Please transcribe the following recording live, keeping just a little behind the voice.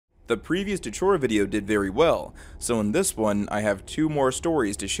The previous Datura video did very well, so in this one I have 2 more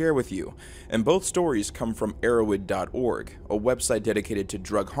stories to share with you, and both stories come from Arrowhead.org, a website dedicated to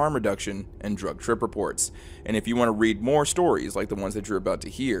drug harm reduction and drug trip reports. And if you want to read more stories like the ones that you're about to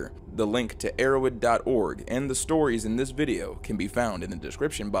hear, the link to Arrowhead.org and the stories in this video can be found in the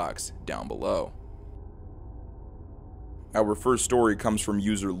description box down below. Our first story comes from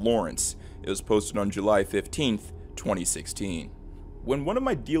user Lawrence. It was posted on July 15th, 2016. When one of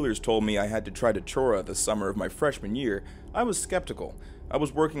my dealers told me I had to try Datura the summer of my freshman year, I was skeptical. I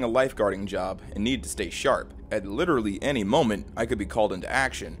was working a lifeguarding job and needed to stay sharp. At literally any moment, I could be called into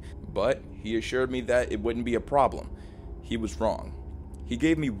action, but he assured me that it wouldn't be a problem. He was wrong. He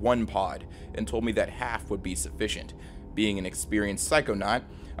gave me 1 pod and told me that half would be sufficient. Being an experienced psychonaut,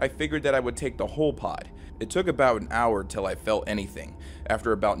 I figured that I would take the whole pod. It took about an hour till I felt anything.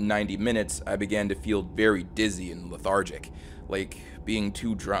 After about 90 minutes, I began to feel very dizzy and lethargic, like being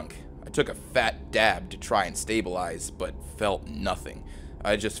too drunk. I took a fat dab to try and stabilize, but felt nothing.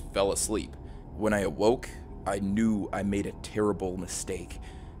 I just fell asleep. When I awoke, I knew I made a terrible mistake.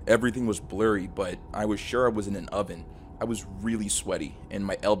 Everything was blurry, but I was sure I was in an oven. I was really sweaty, and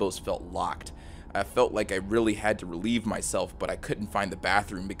my elbows felt locked. I felt like I really had to relieve myself, but I couldn't find the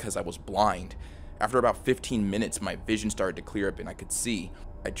bathroom because I was blind. After about 15 minutes, my vision started to clear up and I could see.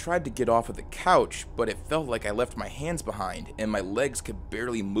 I tried to get off of the couch, but it felt like I left my hands behind and my legs could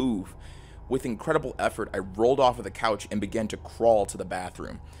barely move. With incredible effort, I rolled off of the couch and began to crawl to the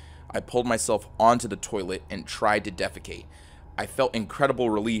bathroom. I pulled myself onto the toilet and tried to defecate. I felt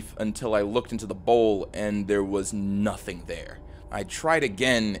incredible relief until I looked into the bowl and there was nothing there. I tried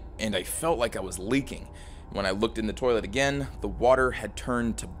again and I felt like I was leaking. When I looked in the toilet again, the water had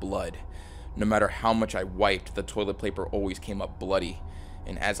turned to blood. No matter how much I wiped, the toilet paper always came up bloody.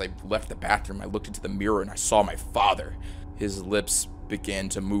 And as I left the bathroom, I looked into the mirror and I saw my father. His lips began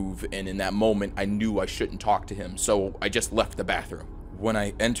to move, and in that moment, I knew I shouldn't talk to him, so I just left the bathroom. When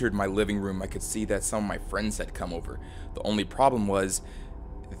I entered my living room, I could see that some of my friends had come over. The only problem was,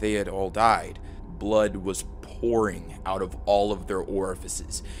 they had all died. Blood was pouring out of all of their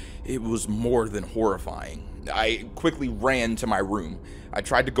orifices. It was more than horrifying. I quickly ran to my room. I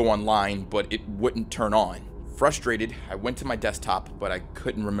tried to go online, but it wouldn't turn on. Frustrated, I went to my desktop, but I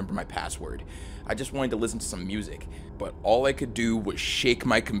couldn't remember my password. I just wanted to listen to some music, but all I could do was shake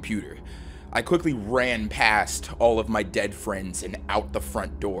my computer. I quickly ran past all of my dead friends and out the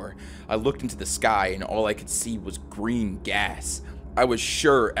front door. I looked into the sky and all I could see was green gas. I was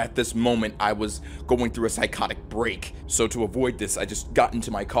sure at this moment I was going through a psychotic break, so to avoid this I just got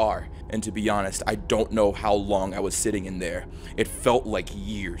into my car, and to be honest, I don't know how long I was sitting in there. It felt like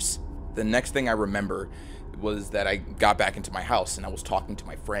years. The next thing I remember was that I got back into my house and I was talking to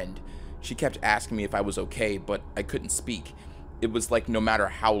my friend. She kept asking me if I was okay, but I couldn't speak. It was like no matter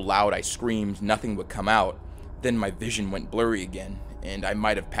how loud I screamed, nothing would come out. Then my vision went blurry again, and I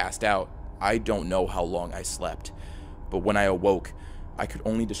might have passed out. I don't know how long I slept. But when I awoke, I could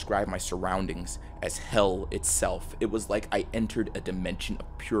only describe my surroundings as hell itself. It was like I entered a dimension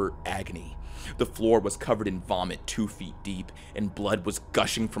of pure agony. The floor was covered in vomit 2 feet deep, and blood was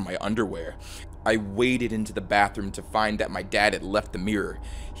gushing from my underwear. I waded into the bathroom to find that my dad had left the mirror.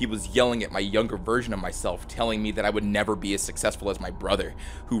 He was yelling at my younger version of myself, telling me that I would never be as successful as my brother,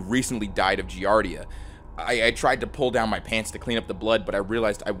 who recently died of giardia. I tried to pull down my pants to clean up the blood, but I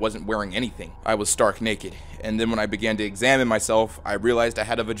realized I wasn't wearing anything. I was stark naked, and then when I began to examine myself, I realized I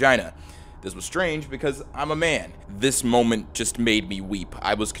had a vagina. This was strange because I'm a man. This moment just made me weep.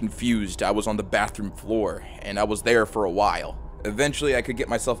 I was confused. I was on the bathroom floor, and I was there for a while. Eventually, I could get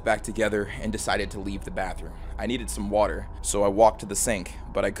myself back together and decided to leave the bathroom. I needed some water, so I walked to the sink,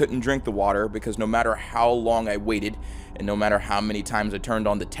 but I couldn't drink the water because no matter how long I waited, and no matter how many times I turned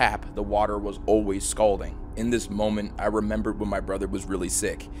on the tap, the water was always scalding. In this moment, I remembered when my brother was really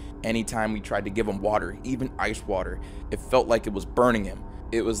sick. Anytime we tried to give him water, even ice water, it felt like it was burning him.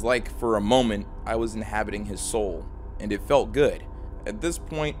 It was like, for a moment, I was inhabiting his soul, and it felt good. At this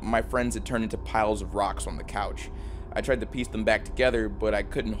point, my friends had turned into piles of rocks on the couch. I tried to piece them back together, but I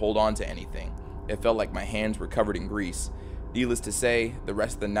couldn't hold on to anything. It felt like my hands were covered in grease. Needless to say, the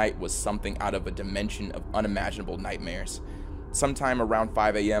rest of the night was something out of a dimension of unimaginable nightmares. Sometime around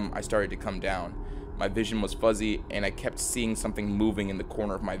 5 a.m., I started to come down. My vision was fuzzy, and I kept seeing something moving in the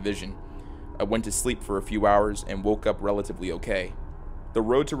corner of my vision. I went to sleep for a few hours and woke up relatively okay. The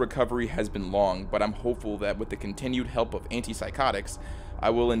road to recovery has been long, but I'm hopeful that with the continued help of antipsychotics, I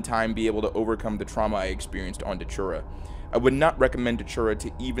will in time be able to overcome the trauma I experienced on Datura. I would not recommend Datura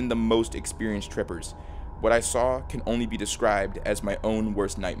to even the most experienced trippers. What I saw can only be described as my own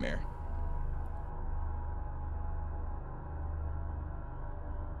worst nightmare.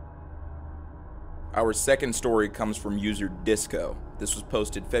 Our second story comes from user Disco. This was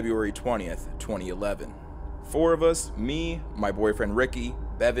posted February 20th, 2011. Four of us, me, my boyfriend Ricky,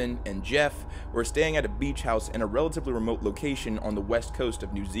 Bevan, and Jeff, were staying at a beach house in a relatively remote location on the west coast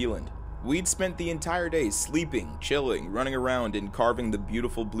of New Zealand. We'd spent the entire day sleeping, chilling, running around, and carving the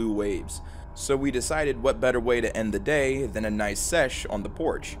beautiful blue waves. So we decided what better way to end the day than a nice sesh on the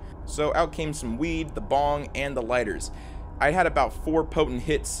porch. So out came some weed, the bong, and the lighters. I had about 4 potent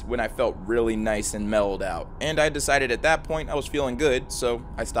hits when I felt really nice and mellowed out, and I decided at that point I was feeling good, so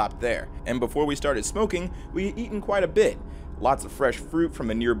I stopped there. And before we started smoking, we had eaten quite a bit. Lots of fresh fruit from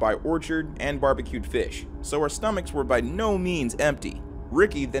a nearby orchard and barbecued fish, so our stomachs were by no means empty.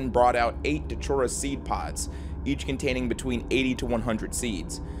 Ricky then brought out 8 Datura seed pods, each containing between 80 to 100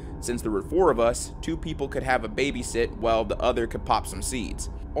 seeds. Since there were 4 of us, 2 people could have a babysit while the other could pop some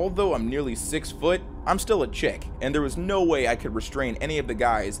seeds. Although I'm nearly 6 foot, I'm still a chick, and there was no way I could restrain any of the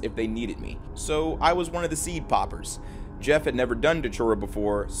guys if they needed me. So I was one of the seed poppers. Jeff had never done Datura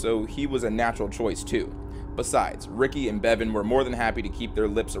before, so he was a natural choice too. Besides, Ricky and Bevan were more than happy to keep their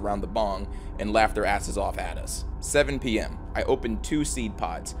lips around the bong and laugh their asses off at us. 7 p.m. I opened 2 seed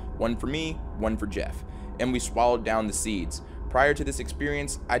pods, one for me, one for Jeff, and we swallowed down the seeds. Prior to this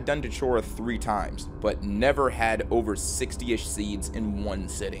experience, I'd done Datura 3 times, but never had over 60-ish seeds in one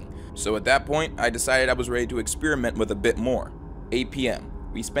sitting. So at that point, I decided I was ready to experiment with a bit more. 8 p.m.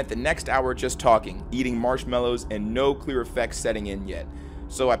 We spent the next hour just talking, eating marshmallows, and no clear effects setting in yet.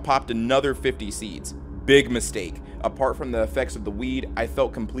 So I popped another 50 seeds. Big mistake. Apart from the effects of the weed, I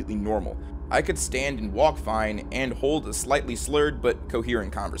felt completely normal. I could stand and walk fine and hold a slightly slurred but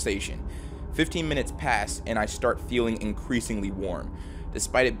coherent conversation. 15 minutes pass and I start feeling increasingly warm,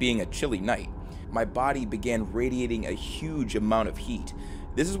 despite it being a chilly night. My body began radiating a huge amount of heat.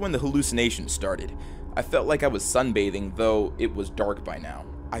 This is when the hallucinations started. I felt like I was sunbathing, though it was dark by now.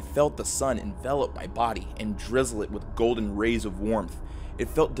 I felt the sun envelop my body and drizzle it with golden rays of warmth. It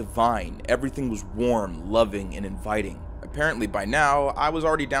felt divine. Everything was warm, loving, and inviting. Apparently by now, I was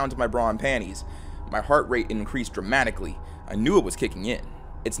already down to my bra and panties. My heart rate increased dramatically. I knew it was kicking in.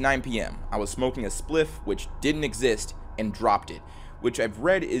 It's 9 p.m. I was smoking a spliff, which didn't exist, and dropped it, which I've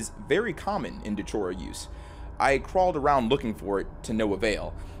read is very common in Datura use. I crawled around looking for it, to no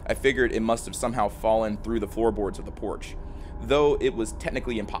avail. I figured it must have somehow fallen through the floorboards of the porch, though it was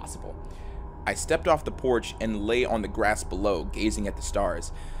technically impossible. I stepped off the porch and lay on the grass below, gazing at the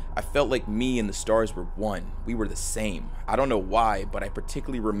stars. I felt like me and the stars were one. We were the same. I don't know why, but I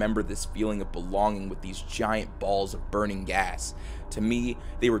particularly remember this feeling of belonging with these giant balls of burning gas. To me,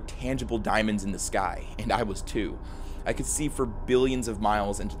 they were tangible diamonds in the sky, and I was too. I could see for billions of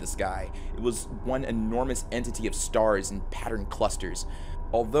miles into the sky. It was one enormous entity of stars and patterned clusters.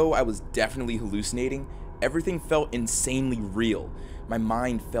 Although I was definitely hallucinating, everything felt insanely real. My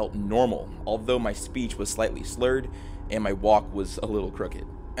mind felt normal, although my speech was slightly slurred and my walk was a little crooked.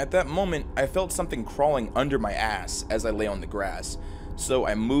 At that moment, I felt something crawling under my ass as I lay on the grass. So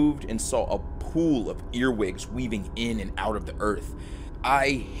I moved and saw a pool of earwigs weaving in and out of the earth. I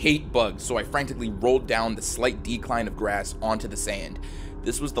hate bugs, so I frantically rolled down the slight decline of grass onto the sand.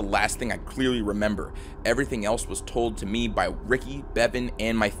 This was the last thing I clearly remember. Everything else was told to me by Ricky, Bevan,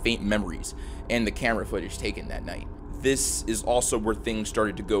 and my faint memories, and the camera footage taken that night. This is also where things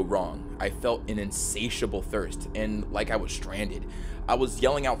started to go wrong. I felt an insatiable thirst, and like I was stranded. I was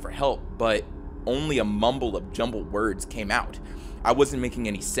yelling out for help, but only a mumble of jumbled words came out. I wasn't making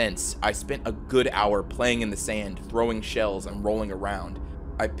any sense. I spent a good hour playing in the sand, throwing shells and rolling around.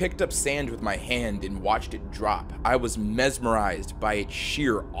 I picked up sand with my hand and watched it drop. I was mesmerized by its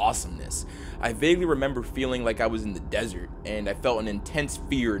sheer awesomeness. I vaguely remember feeling like I was in the desert, and I felt an intense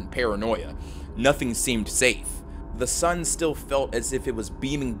fear and paranoia. Nothing seemed safe. The sun still felt as if it was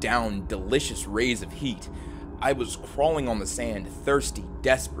beaming down delicious rays of heat. I was crawling on the sand, thirsty,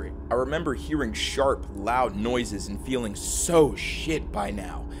 desperate. I remember hearing sharp, loud noises and feeling so shit by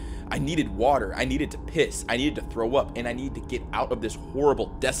now. I needed water, I needed to piss, I needed to throw up, and I needed to get out of this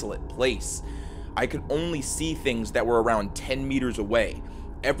horrible, desolate place. I could only see things that were around 10 meters away.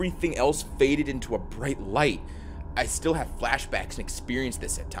 Everything else faded into a bright light. I still have flashbacks and experience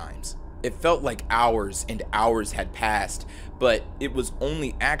this at times. It felt like hours and hours had passed, but it was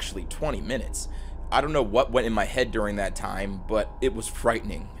only actually 20 minutes. I don't know what went in my head during that time, but it was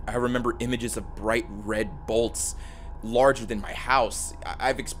frightening. I remember images of bright red bolts larger than my house.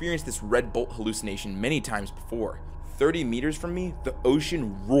 I've experienced this red bolt hallucination many times before. 30 meters from me, the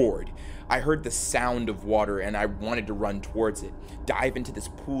ocean roared. I heard the sound of water and I wanted to run towards it, dive into this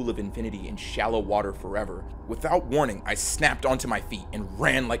pool of infinity in shallow water forever. Without warning, I snapped onto my feet and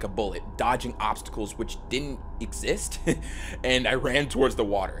ran like a bullet, dodging obstacles which didn't exist? And I ran towards the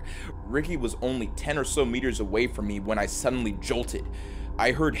water. Ricky was only 10 or so meters away from me when I suddenly jolted.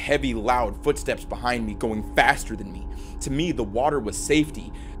 I heard heavy, loud footsteps behind me going faster than me. To me, the water was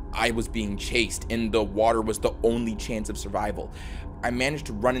safety. I was being chased, and the water was the only chance of survival. I managed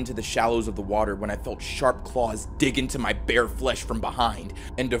to run into the shallows of the water when I felt sharp claws dig into my bare flesh from behind,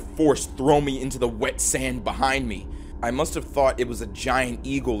 and a force throw me into the wet sand behind me. I must have thought it was a giant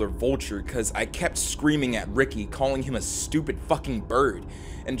eagle or vulture, because I kept screaming at Ricky, calling him a stupid fucking bird,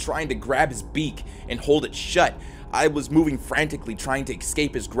 and trying to grab his beak and hold it shut. I was moving frantically trying to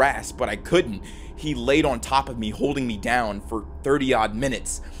escape his grasp, but I couldn't. He laid on top of me, holding me down for 30-odd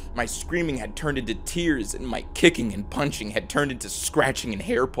minutes. My screaming had turned into tears, and my kicking and punching had turned into scratching and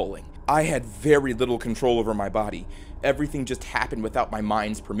hair pulling. I had very little control over my body. Everything just happened without my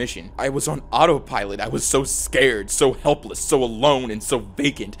mind's permission. I was on autopilot. I was so scared, so helpless, so alone, and so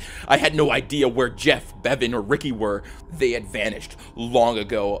vacant. I had no idea where Jeff, Bevan, or Ricky were. They had vanished long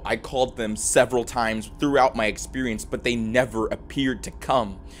ago. I called them several times throughout my experience, but they never appeared to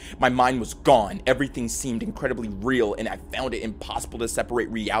come. My mind was gone. Everything seemed incredibly real, and I found it impossible to separate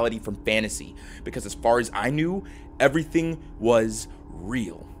reality from fantasy, because as far as I knew, everything was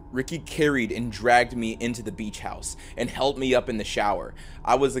real. Ricky carried and dragged me into the beach house and held me up in the shower.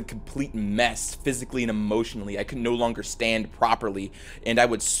 I was a complete mess, physically and emotionally. I could no longer stand properly, and I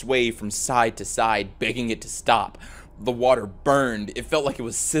would sway from side to side, begging it to stop. The water burned. It felt like it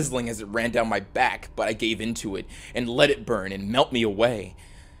was sizzling as it ran down my back, but I gave into it and let it burn and melt me away.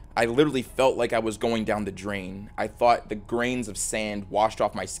 I literally felt like I was going down the drain. I thought the grains of sand washed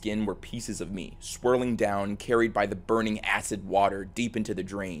off my skin were pieces of me, swirling down, carried by the burning acid water deep into the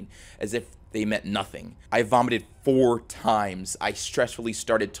drain, as if they meant nothing. I vomited 4 times. I stressfully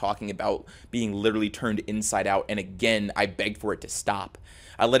started talking about being literally turned inside out, and again, I begged for it to stop.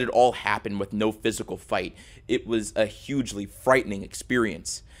 I let it all happen with no physical fight. It was a hugely frightening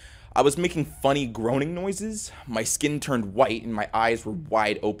experience. I was making funny groaning noises. My skin turned white and my eyes were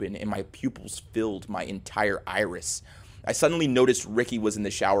wide open and my pupils filled my entire iris. I suddenly noticed Ricky was in the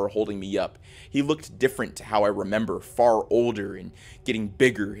shower holding me up. He looked different to how I remember, far older and getting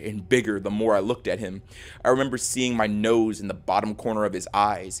bigger and bigger the more I looked at him. I remember seeing my nose in the bottom corner of his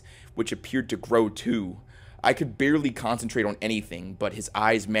eyes, which appeared to grow too. I could barely concentrate on anything, but his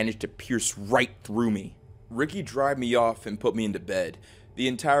eyes managed to pierce right through me. Ricky dried me off and put me into bed. The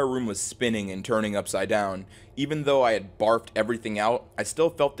entire room was spinning and turning upside down. Even though I had barfed everything out, I still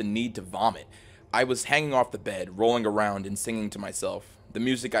felt the need to vomit. I was hanging off the bed, rolling around and singing to myself. The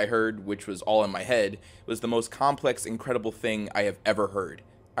music I heard, which was all in my head, was the most complex, incredible thing I have ever heard.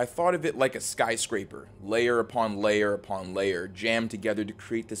 I thought of it like a skyscraper, layer upon layer, jammed together to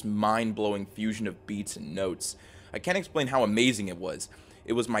create this mind-blowing fusion of beats and notes. I can't explain how amazing it was.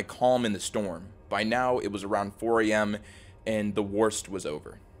 It was my calm in the storm. By now, it was around 4 a.m., and the worst was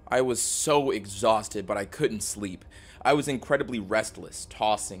over. I was so exhausted, but I couldn't sleep. I was incredibly restless,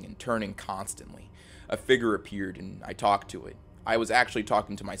 tossing and turning constantly. A figure appeared, and I talked to it. I was actually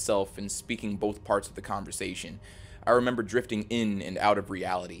talking to myself and speaking both parts of the conversation. I remember drifting in and out of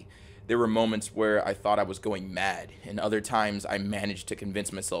reality. There were moments where I thought I was going mad, and other times I managed to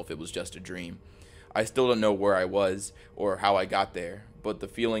convince myself it was just a dream. I still don't know where I was or how I got there, but the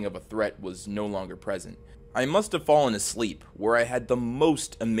feeling of a threat was no longer present. I must have fallen asleep, where I had the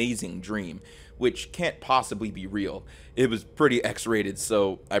most amazing dream, which can't possibly be real. It was pretty X-rated,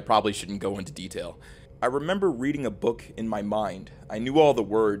 so I probably shouldn't go into detail. I remember reading a book in my mind. I knew all the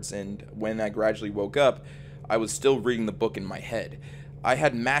words, and when I gradually woke up, I was still reading the book in my head. I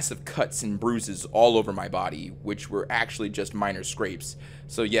had massive cuts and bruises all over my body, which were actually just minor scrapes.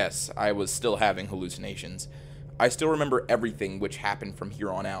 So yes, I was still having hallucinations. I still remember everything which happened from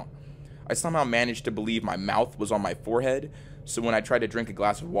here on out. I somehow managed to believe my mouth was on my forehead, so when I tried to drink a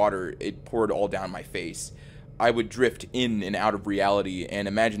glass of water, it poured all down my face. I would drift in and out of reality and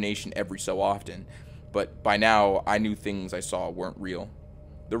imagination every so often, but by now, I knew things I saw weren't real.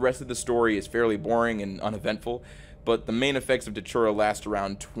 The rest of the story is fairly boring and uneventful, but the main effects of Datura last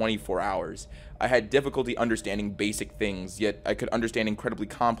around 24 hours. I had difficulty understanding basic things, yet I could understand incredibly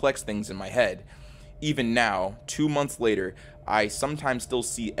complex things in my head. Even now, 2 months later, I sometimes still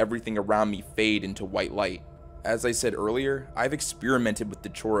see everything around me fade into white light. As I said earlier, I've experimented with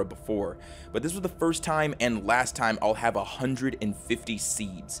Datura before, but this was the first time and last time I'll have 150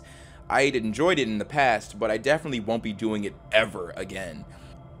 seeds. I had enjoyed it in the past, but I definitely won't be doing it ever again.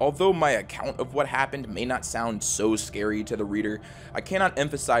 Although my account of what happened may not sound so scary to the reader, I cannot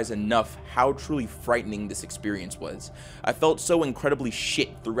emphasize enough how truly frightening this experience was. I felt so incredibly shit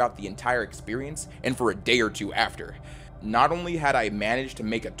throughout the entire experience, and for a day or two after. Not only had I managed to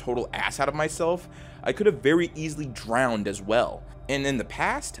make a total ass out of myself, I could have very easily drowned as well. And in the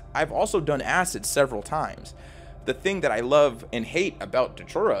past, I've also done acid several times. The thing that I love and hate about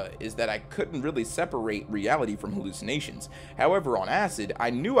Datura is that I couldn't really separate reality from hallucinations. However, on acid, I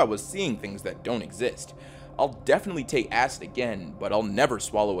knew I was seeing things that don't exist. I'll definitely take acid again, but I'll never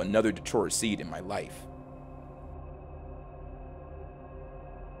swallow another Datura seed in my life.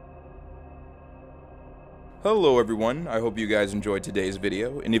 Hello everyone, I hope you guys enjoyed today's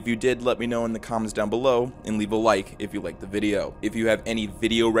video, and if you did, let me know in the comments down below, and leave a like if you liked the video. If you have any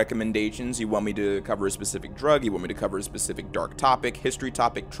video recommendations, you want me to cover a specific drug, you want me to cover a specific dark topic, history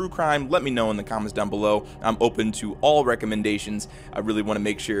topic, true crime, let me know in the comments down below. I'm open to all recommendations. I really want to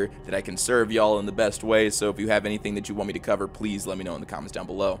make sure that I can serve y'all in the best way, so if you have anything that you want me to cover, please let me know in the comments down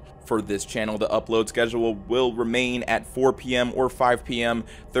below. For this channel, the upload schedule will remain at 4 p.m. or 5 p.m.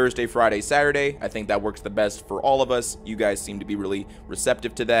 Thursday, Friday, Saturday. I think that works the best for all of us. You guys seem to be really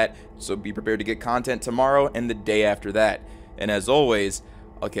receptive to that, so be prepared to get content tomorrow and the day after that. And as always,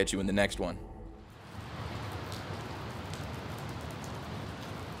 I'll catch you in the next one.